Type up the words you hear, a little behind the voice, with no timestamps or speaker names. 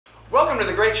Welcome to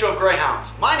the Great Show of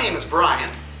Greyhounds. My name is Brian.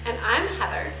 And I'm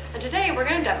Heather, and today we're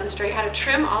going to demonstrate how to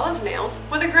trim Olive's nails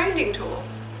with a grinding tool.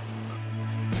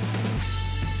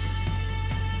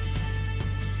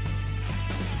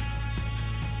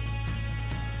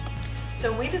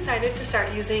 So we decided to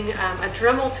start using a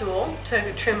Dremel tool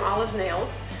to trim Olive's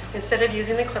nails instead of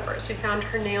using the clippers. We found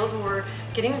her nails were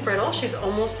getting brittle. She's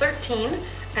almost 13,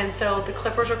 and so the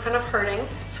clippers were kind of hurting.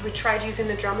 So we tried using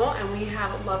the Dremel and we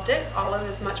have loved it. Olive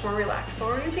is much more relaxed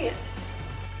while we're using it.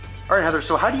 All right, Heather,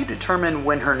 so how do you determine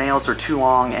when her nails are too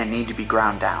long and need to be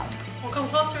ground down? We'll come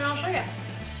closer and I'll show you.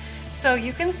 So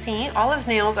you can see Olive's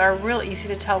nails are real easy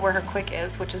to tell where her quick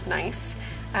is, which is nice.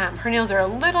 Her nails are a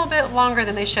little bit longer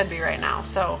than they should be right now.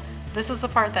 So this is the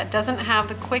part that doesn't have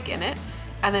the quick in it.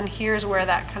 And then here's where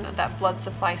that blood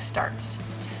supply starts.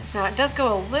 Now it does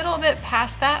go a little bit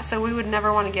past that, so we would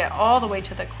never want to get all the way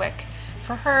to the quick.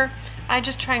 For her, I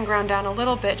just try and ground down a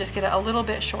little bit, just get it a little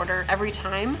bit shorter every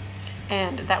time.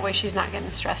 And that way she's not getting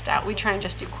stressed out. We try and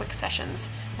just do quick sessions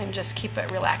and just keep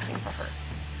it relaxing for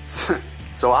her.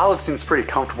 So Olive seems pretty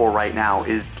comfortable right now.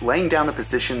 Is laying down the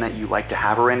position that you like to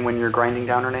have her in when you're grinding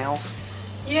down her nails?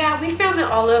 Yeah, we found that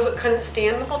Olive couldn't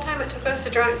stand the whole time it took us to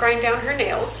grind down her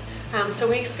nails. So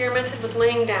we experimented with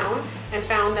laying down and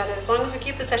found that as long as we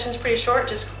keep the sessions pretty short,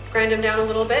 just grind them down a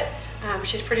little bit,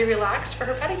 she's pretty relaxed for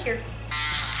her pedicure.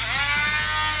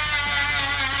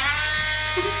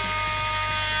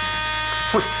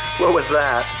 What was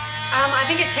that? I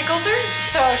think it tickles her,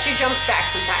 so she jumps back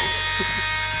sometimes.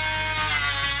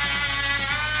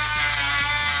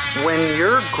 When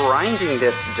you're grinding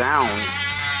this down,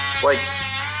 like,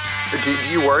 do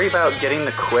you worry about getting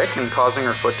the quick and causing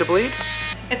her foot to bleed?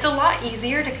 It's a lot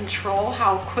easier to control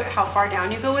how far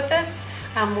down you go with this.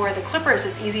 Where the clippers,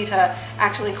 it's easy to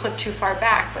actually clip too far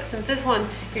back, but since this one,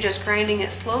 you're just grinding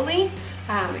it slowly,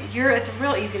 it's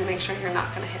real easy to make sure you're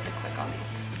not going to hit the quick on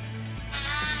these.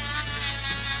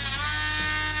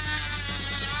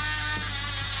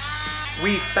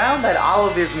 We found that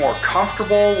Olive is more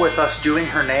comfortable with us doing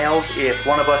her nails if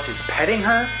one of us is petting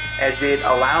her, as it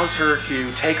allows her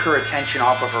to take her attention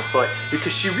off of her foot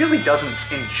because she really doesn't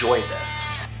enjoy this.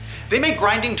 They make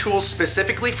grinding tools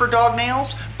specifically for dog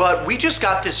nails, but we just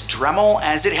got this Dremel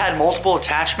as it had multiple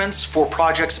attachments for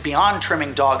projects beyond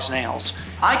trimming dogs' nails.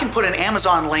 I can put an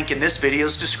Amazon link in this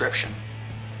video's description.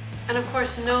 And of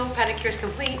course, no pedicure is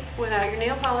complete without your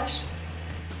nail polish.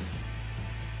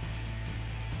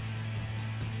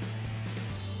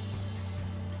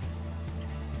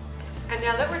 And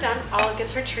now that we're done, Olive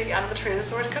gets her treat out of the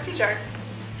Tyrannosaurus cookie jar.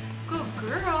 Good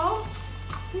girl.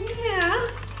 Yeah.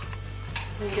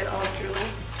 Let me get Olive drooling.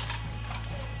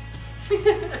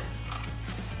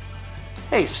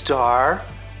 Hey, Star.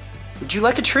 Would you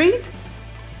like a treat?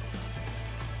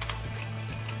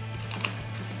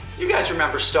 You guys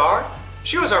remember Star?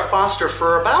 She was our foster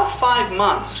for about 5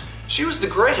 months. She was the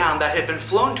greyhound that had been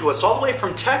flown to us all the way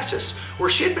from Texas, where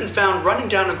she had been found running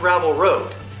down a gravel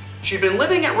road. She'd been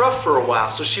living at rough for a while,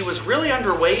 so she was really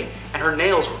underweight and her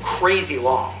nails were crazy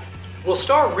long. Well,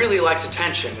 Star really likes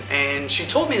attention, and she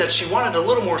told me that she wanted a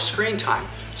little more screen time.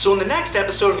 So in the next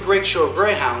episode of the Great Show of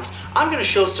Greyhounds, I'm going to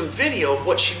show some video of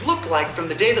what she looked like from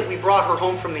the day that we brought her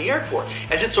home from the airport,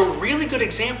 as it's a really good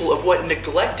example of what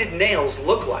neglected nails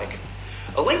look like.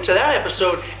 A link to that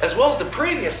episode, as well as the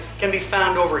previous, can be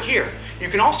found over here. You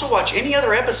can also watch any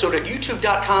other episode at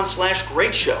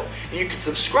youtube.com/greatshow, and you can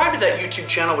subscribe to that YouTube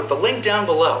channel with the link down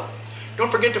below.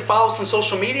 Don't forget to follow us on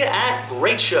social media at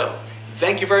Great Show.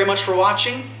 Thank you very much for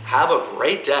watching. Have a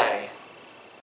great day.